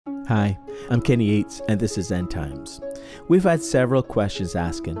Hi, I'm Kenny Yates, and this is End Times. We've had several questions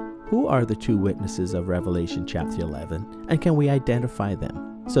asking, who are the two witnesses of Revelation chapter 11, and can we identify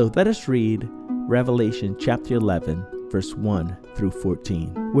them? So let us read Revelation chapter 11, verse 1 through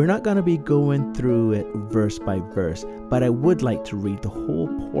 14. We're not going to be going through it verse by verse, but I would like to read the whole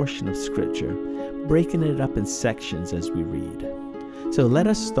portion of Scripture, breaking it up in sections as we read. So let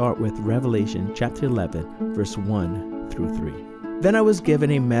us start with Revelation chapter 11, verse 1 through 3. Then I was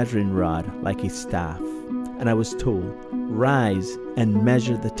given a measuring rod like a staff, and I was told, "Rise and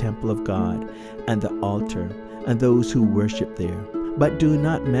measure the temple of God, and the altar, and those who worship there. But do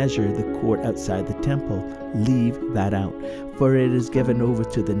not measure the court outside the temple. Leave that out, for it is given over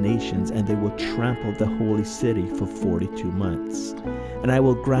to the nations, and they will trample the holy city for 42 months. And I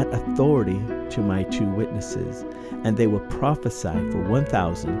will grant authority to my two witnesses, and they will prophesy for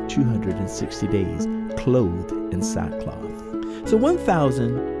 1,260 days, clothed in sackcloth." So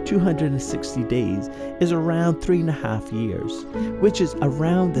 1,260 days is around 3.5 years, which is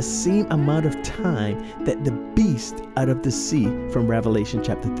around the same amount of time that the beast out of the sea from Revelation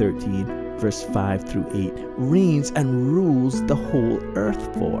chapter 13, verse 5 through 8, reigns and rules the whole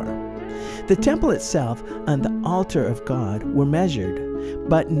earth for. The temple itself and the altar of God were measured,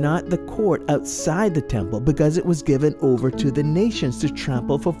 but not the court outside the temple, because it was given over to the nations to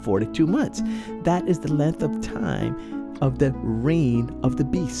trample for 42 months. That is the length of time of the reign of the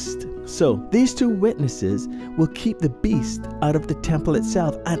beast. So these two witnesses will keep the beast out of the temple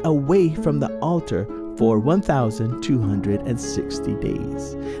itself and away from the altar for 1,260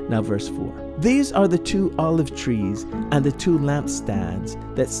 days. Now verse 4. These are the two olive trees and the two lampstands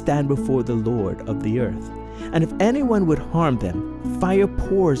that stand before the Lord of the earth. And if anyone would harm them, fire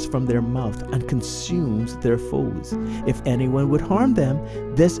pours from their mouth and consumes their foes. If anyone would harm them,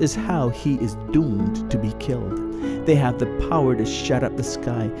 this is how he is doomed to be killed. They have the power to shut up the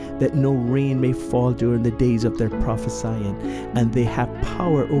sky, that no rain may fall during the days of their prophesying. And they have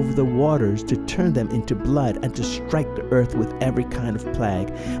power over the waters to turn them into blood, and to strike the earth with every kind of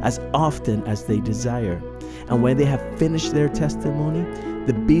plague, as often as they desire. And when they have finished their testimony,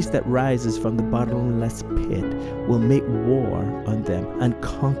 the beast that rises from the bottomless pit will make war on them and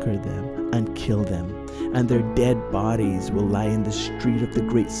conquer them and kill them. And their dead bodies will lie in the street of the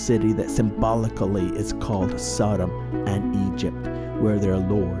great city that symbolically is called Sodom and Egypt, where their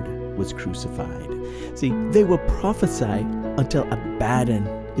Lord was crucified. See, they will prophesy until Abaddon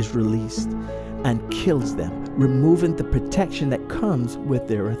is released and kills them, removing the protection that comes with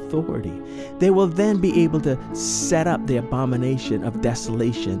their authority. They will then be able to set up the abomination of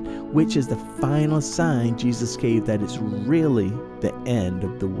desolation, which is the final sign Jesus gave that it's really the end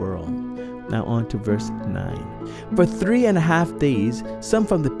of the world. Now on to verse 9. For 3.5 days, some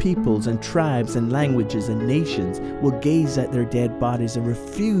from the peoples and tribes and languages and nations will gaze at their dead bodies and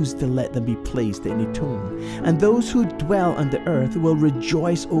refuse to let them be placed in a tomb. And those who dwell on the earth will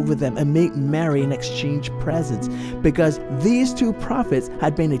rejoice over them and make merry and exchange presents, because these two prophets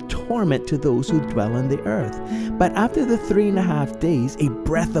had been a torment to those who dwell on the earth. But after the 3.5 days, a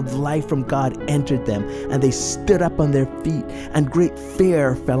breath of life from God entered them, and they stood up on their feet, and great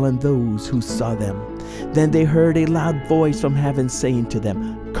fear fell on those who saw them. Then they heard a loud voice from heaven saying to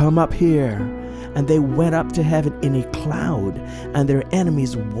them, "Come up here." And they went up to heaven in a cloud, and their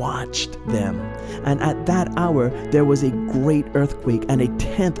enemies watched them. And at that hour there was a great earthquake, and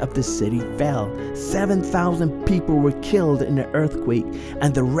 1/10 of the city fell. 7,000 people were killed in the earthquake,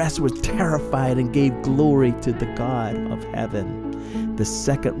 and the rest were terrified and gave glory to the God of heaven. The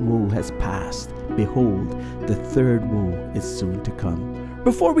second woe has passed. Behold, the third woe is soon to come.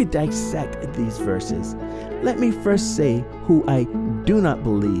 Before we dissect these verses, let me first say who I do not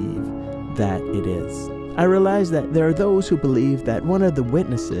believe that it is. I realize that there are those who believe that one of the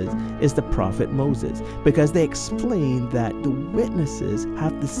witnesses is the prophet Moses, because they explain that the witnesses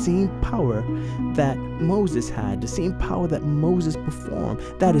have the same power that Moses had, the same power that Moses performed,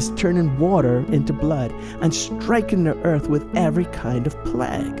 that is turning water into blood and striking the earth with every kind of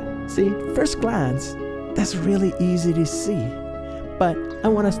plague. See, first glance, that's really easy to see. But I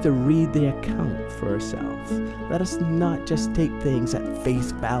want us to read the account for ourselves. Let us not just take things at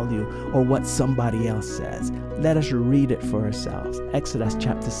face value or what somebody else says. Let us read it for ourselves. Exodus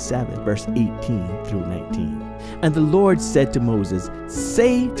chapter 7, verse 18 through 19. And the Lord said to Moses,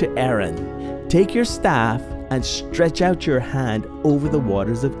 "Say to Aaron, take your staff and stretch out your hand over the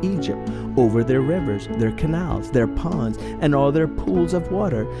waters of Egypt, over their rivers, their canals, their ponds, and all their pools of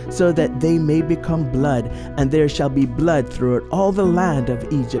water, so that they may become blood, and there shall be blood throughout all the land of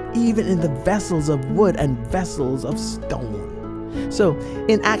Egypt, even in the vessels of wood and vessels of stone." So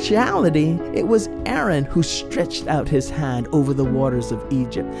in actuality, it was Aaron who stretched out his hand over the waters of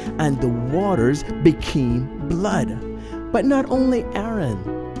Egypt, and the waters became blood. But not only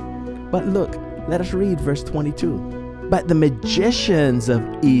Aaron, but look, let us read verse 22. But the magicians of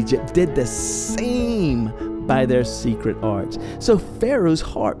Egypt did the same by their secret arts. So Pharaoh's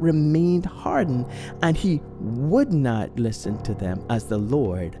heart remained hardened, and he would not listen to them as the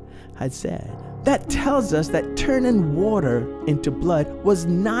Lord had said. That tells us that turning water into blood was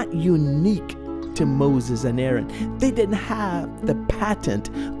not unique to Moses and Aaron. They didn't have the patent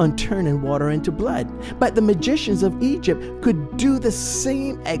on turning water into blood, but the magicians of Egypt could do the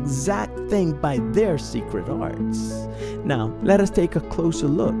same exact thing by their secret arts. Now, let us take a closer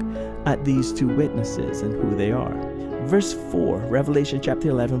look at these two witnesses and who they are. Verse 4, Revelation chapter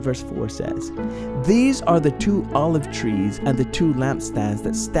 11, verse 4 says, "These are the two olive trees and the two lampstands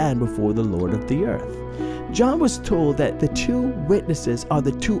that stand before the Lord of the earth." John was told that the two witnesses are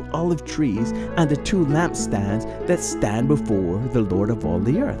the two olive trees and the two lampstands that stand before the Lord of all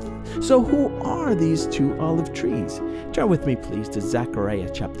the earth. So who are these two olive trees? Turn with me, please, to Zechariah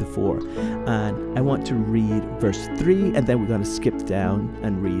chapter 4. And I want to read verse 3, and then we're going to skip down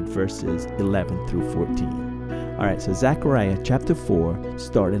and read verses 11 through 14. All right, so Zechariah chapter 4,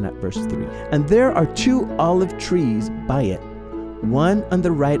 starting at verse 3. "And there are two olive trees by it, one on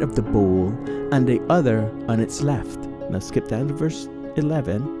the right of the bowl and the other on its left." Now skip down to verse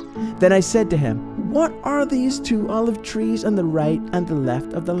 11. "Then I said to him, what are these two olive trees on the right and the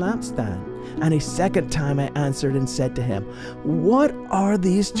left of the lampstand? And a second time I answered and said to him, what are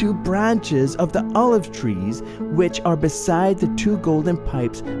these two branches of the olive trees which are beside the two golden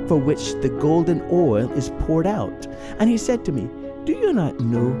pipes for which the golden oil is poured out? And he said to me, do you not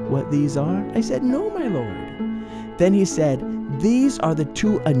know what these are? I said, no, my Lord. Then he said, these are the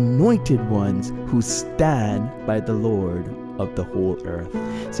two anointed ones who stand by the Lord of the whole earth.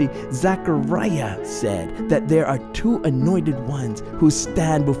 See, Zechariah said that there are two anointed ones who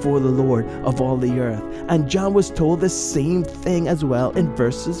stand before the Lord of all the earth. And John was told the same thing as well in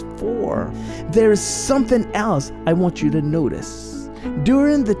verses 4. There is something else I want you to notice.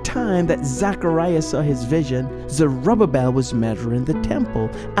 During the time that Zechariah saw his vision, Zerubbabel was measuring the temple,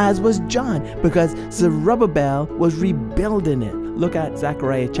 as was John, because Zerubbabel was rebuilding it. Look at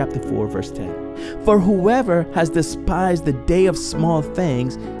Zechariah chapter 4, verse 10. For whoever has despised the day of small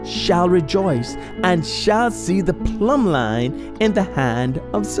things shall rejoice, and shall see the plumb line in the hand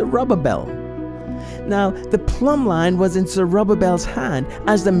of Zerubbabel. Now, the plumb line was in Zerubbabel's hand,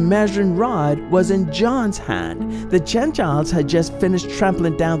 as the measuring rod was in John's hand. The Gentiles had just finished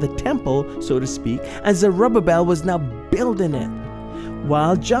trampling down the temple, so to speak, and Zerubbabel was now building it.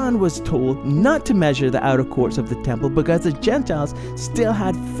 While John was told not to measure the outer courts of the temple because the Gentiles still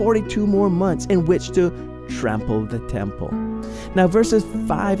had 42 more months in which to trample the temple. Now, verses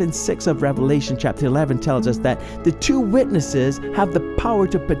 5 and 6 of Revelation chapter 11 tells us that the two witnesses have the power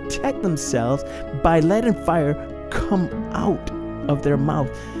to protect themselves by letting fire come out of their mouth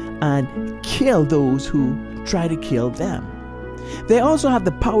and kill those who try to kill them. They also have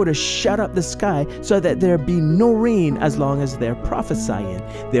the power to shut up the sky so that there be no rain as long as they're prophesying.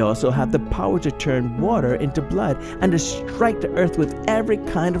 They also have the power to turn water into blood and to strike the earth with every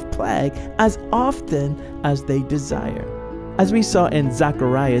kind of plague as often as they desire. As we saw in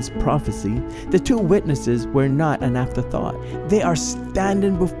Zechariah's prophecy, the two witnesses were not an afterthought. They are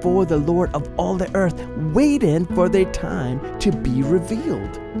standing before the Lord of all the earth, waiting for their time to be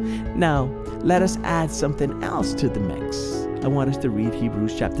revealed. Now, let us add something else to the mix. I want us to read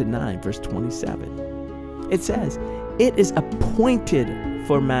Hebrews chapter 9, verse 27. It says, it is appointed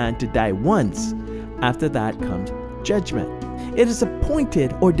for man to die once. After that comes judgment. It is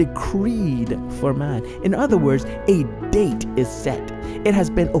appointed or decreed for man. In other words, a date is set. It has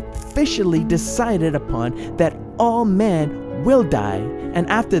been officially decided upon that all men will die, and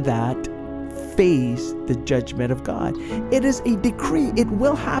after that, face the judgment of God. It is a decree. It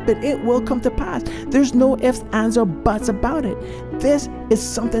will happen. It will come to pass. There's no ifs, ands, or buts about it. This is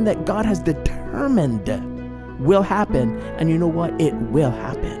something that God has determined will happen. And you know what? It will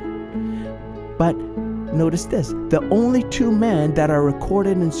happen. But notice this. The only two men that are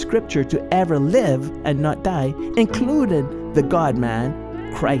recorded in Scripture to ever live and not die, including the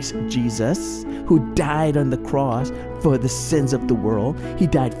God-man, Christ Jesus, who died on the cross for the sins of the world. He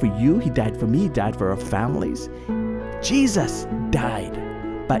died for you, he died for me, he died for our families. Jesus died,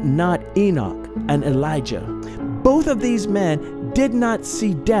 but not Enoch and Elijah. Both of these men did not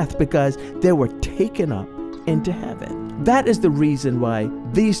see death because they were taken up into heaven. That is the reason why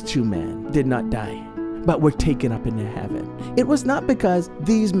these two men did not die. but were taken up into heaven. It was not because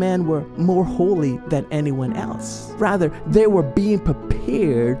these men were more holy than anyone else. Rather, they were being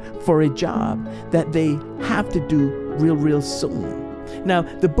prepared for a job that they have to do real soon. Now,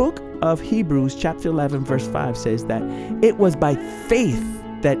 the book of Hebrews chapter 11 verse 5 says that it was by faith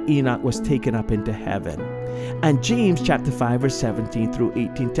that Enoch was taken up into heaven. And James chapter 5 verse 17 through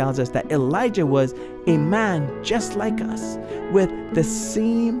 18 tells us that Elijah was a man just like us, with the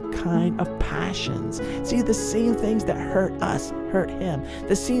same kind of passions. See, the same things that hurt us hurt him.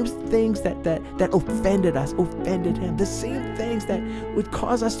 The same things that offended us offended him. The same things that would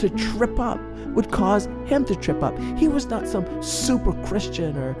cause us to trip up would cause him to trip up. He was not some super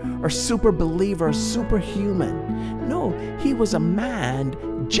Christian or super believer or superhuman. No, he was a man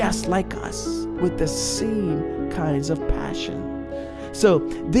just like us, with the same kinds of passion. So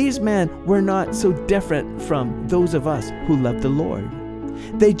these men were not so different from those of us who love the Lord.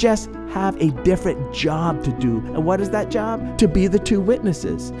 They just have a different job to do. And what is that job? To be the two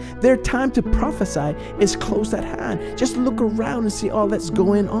witnesses. Their time to prophesy is close at hand. Just look around and see all that's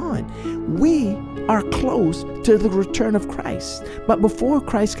going on. We are close to the return of Christ. But before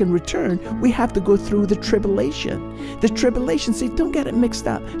Christ can return, we have to go through the tribulation. The tribulation, see, don't get it mixed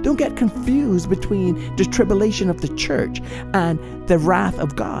up. Don't get confused between the tribulation of the church and the wrath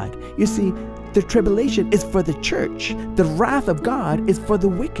of God. You see, the tribulation is for the church. The wrath of God is for the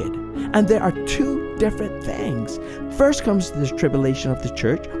wicked. And there are two different things. First comes the tribulation of the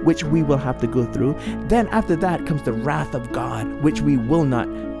church, which we will have to go through. Then after that comes the wrath of God, which we will not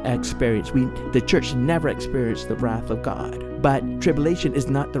experience. The church never experienced the wrath of God. But tribulation is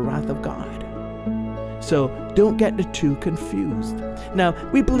not the wrath of God. So don't get the two confused. Now,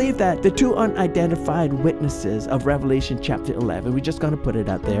 we believe that the two unidentified witnesses of Revelation chapter 11, we're just going to put it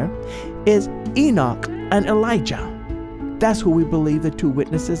out there, is Enoch and Elijah. That's who we believe the two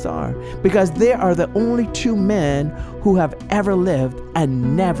witnesses are, because they are the only two men who have ever lived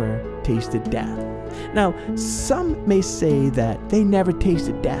and never tasted death. Now, some may say that they never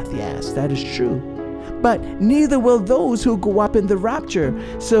tasted death. Yes, that is true. But neither will those who go up in the rapture.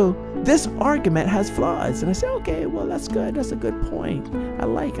 So this argument has flaws. And I say, okay, well, that's good. That's a good point. I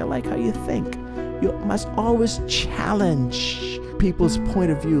like how you think. You must always challenge people's point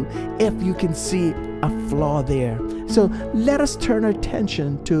of view if you can see a flaw there. So let us turn our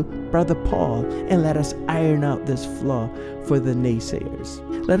attention to Brother Paul and let us iron out this flaw for the naysayers.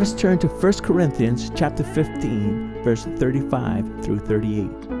 Let us turn to 1 Corinthians chapter 15, verse 35 through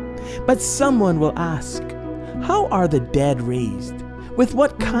 38. But someone will ask, how are the dead raised? With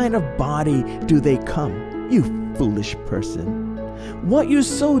what kind of body do they come? You foolish person. What you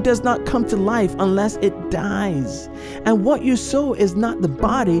sow does not come to life unless it dies. And what you sow is not the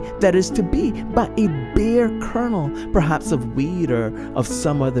body that is to be, but a bare kernel, perhaps of wheat or of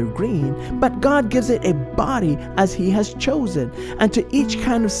some other grain. But God gives it a body as He has chosen, and to each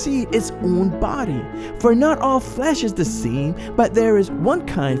kind of seed its own body. For not all flesh is the same, but there is one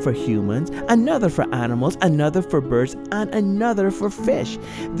kind for humans, another for animals, another for birds, and another for fish.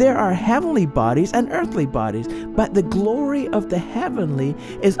 There are heavenly bodies and earthly bodies, but the glory of the heavenly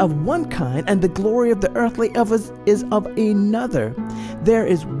is of one kind, and the glory of the earthly is of another. There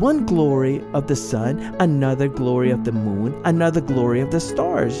is one glory of the sun, another glory of the moon, another glory of the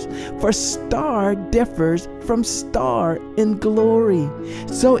stars. For star differs from star in glory.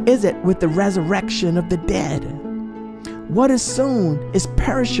 So is it with the resurrection of the dead. What is sown is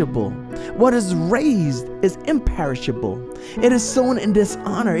perishable. What is raised is imperishable. It is sown in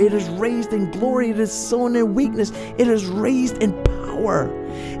dishonor. It is raised in glory. It is sown in weakness. It is raised in power.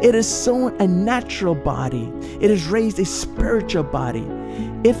 It is sown a natural body. It is raised a spiritual body.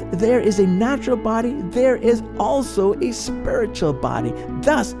 If there is a natural body, there is also a spiritual body.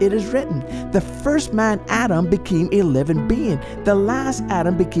 Thus it is written, the first man, Adam, became a living being. The last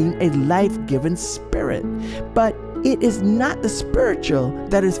Adam became a life-giving spirit. But it is not the spiritual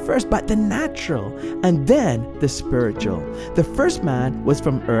that is first, but the natural, and then the spiritual. The first man was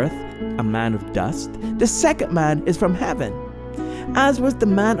from earth, a man of dust. The second man is from heaven. As was the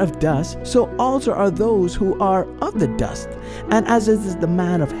man of dust, so also are those who are of the dust. And as is the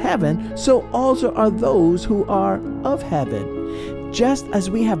man of heaven, so also are those who are of heaven. Just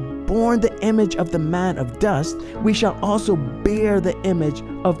as we have borne the image of the man of dust, we shall also bear the image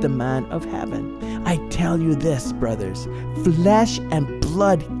of the man of heaven. I tell you this, brothers, flesh and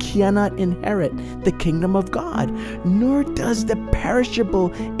blood cannot inherit the kingdom of God, nor does the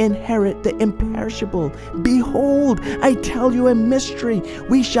perishable inherit the imperishable. Behold, I tell you a mystery.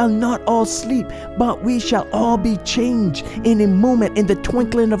 We shall not all sleep, but we shall all be changed in a moment, in the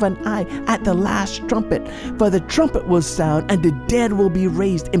twinkling of an eye, at the last trumpet. For the trumpet will sound, and the dead will be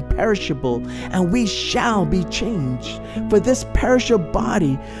raised imperishable, and we shall be changed. For this perishable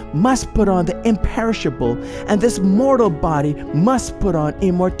body must put on the imperishable, and this mortal body must put on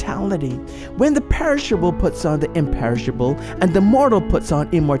immortality. When the perishable puts on the imperishable, and the mortal puts on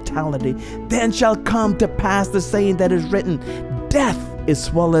immortality, then shall come to pass the saying that is written, death is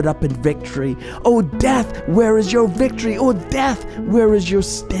swallowed up in victory. O death, where is your victory? O death, where is your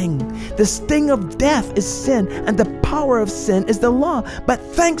sting? The sting of death is sin, and the power of sin is the law. But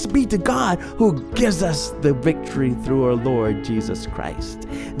thanks be to God who gives us the victory through our Lord Jesus Christ.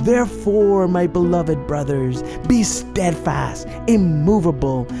 Therefore, my beloved brothers, be steadfast,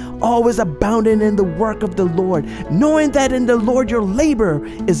 immovable, always abounding in the work of the Lord, knowing that in the Lord your labor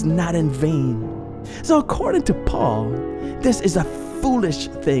is not in vain. So according to Paul, this is a foolish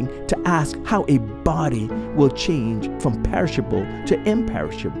thing to ask how a body will change from perishable to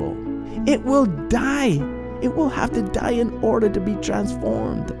imperishable. It will die. It will have to die in order to be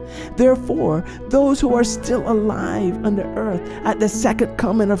transformed. Therefore, those who are still alive on the earth at the second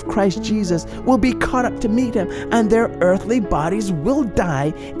coming of Christ Jesus will be caught up to meet him, and their earthly bodies will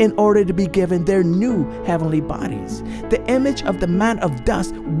die in order to be given their new heavenly bodies. The image of the man of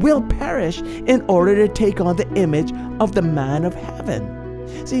dust will perish in order to take on the image of the man of heaven.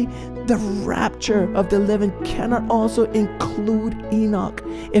 See, the rapture of the living cannot also include Enoch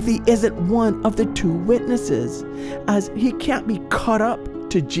if he isn't one of the two witnesses, as he can't be caught up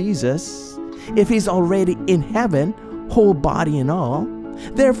to Jesus if he's already in heaven, whole body and all.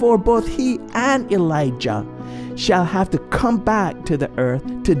 Therefore, both he and Elijah shall have to come back to the earth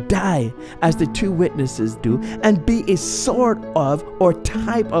to die as the two witnesses do, and be a sort of or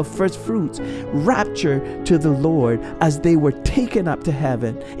type of first fruits, rapture to the Lord as they were taken up to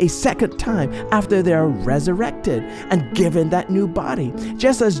heaven a second time after they are resurrected and given that new body,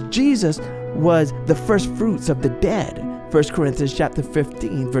 just as Jesus was the first fruits of the dead. 1 Corinthians chapter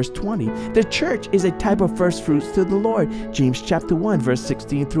 15, verse 20. The church is a type of first fruits to the Lord. James chapter 1, verse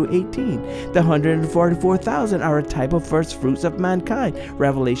 16 through 18. The 144,000 are a type of first fruits of mankind.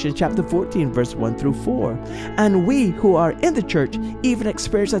 Revelation chapter 14, verse 1 through 4. And we who are in the church even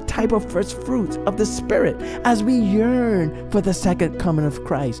experience a type of first fruits of the Spirit as we yearn for the second coming of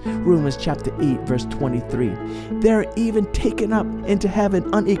Christ. Romans chapter 8, verse 23. They're even taken up into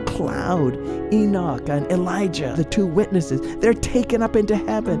heaven on a cloud. Enoch and Elijah, the two witnesses, they're taken up into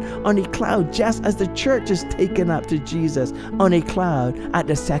heaven on a cloud, just as the church is taken up to Jesus on a cloud at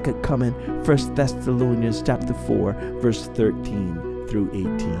the second coming. 1 Thessalonians chapter 4, verse 13 through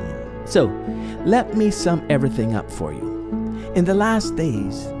 18. So, let me sum everything up for you. In the last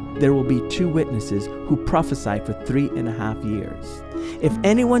days, there will be two witnesses who prophesy for 3.5 years. If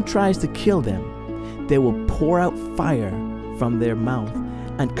anyone tries to kill them, they will pour out fire from their mouth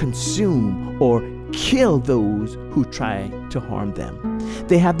and consume or kill those who try to harm them.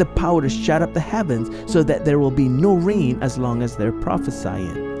 They have the power to shut up the heavens so that there will be no rain as long as they're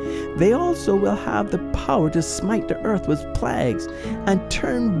prophesying. They also will have the power to smite the earth with plagues and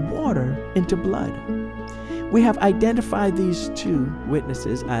turn water into blood. We have identified these two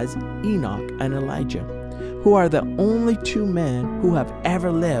witnesses as Enoch and Elijah, who are the only two men who have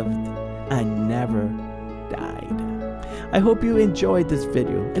ever lived and never died. I hope you enjoyed this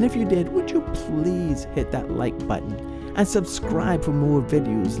video, and if you did, would you please hit that like button and subscribe for more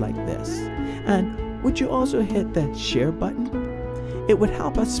videos like this? And would you also hit the share button? It would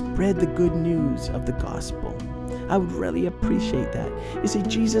help us spread the good news of the gospel. I would really appreciate that. You see,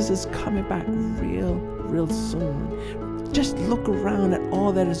 Jesus is coming back real soon. Just look around at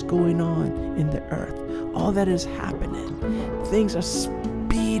all that is going on in the earth, all that is happening. Things are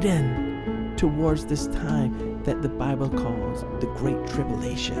speeding towards this time that the Bible calls the Great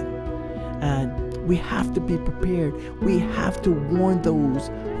Tribulation. And we have to be prepared. We have to warn those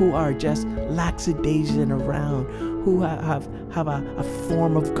who are just lackadaising around, who have a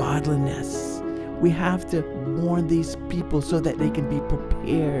form of godliness. We have to warn these people so that they can be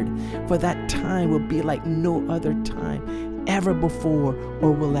prepared, for that time will be like no other time ever before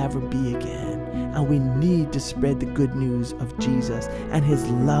or will ever be again. And we need to spread the good news of Jesus and his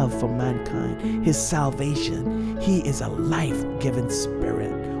love for mankind, his salvation. He is a life-giving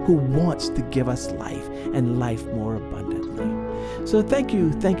spirit who wants to give us life and life more abundantly. So thank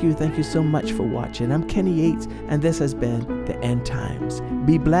you so much for watching. I'm Kenny Yates, and this has been The End Times.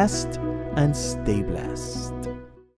 Be blessed and stay blessed.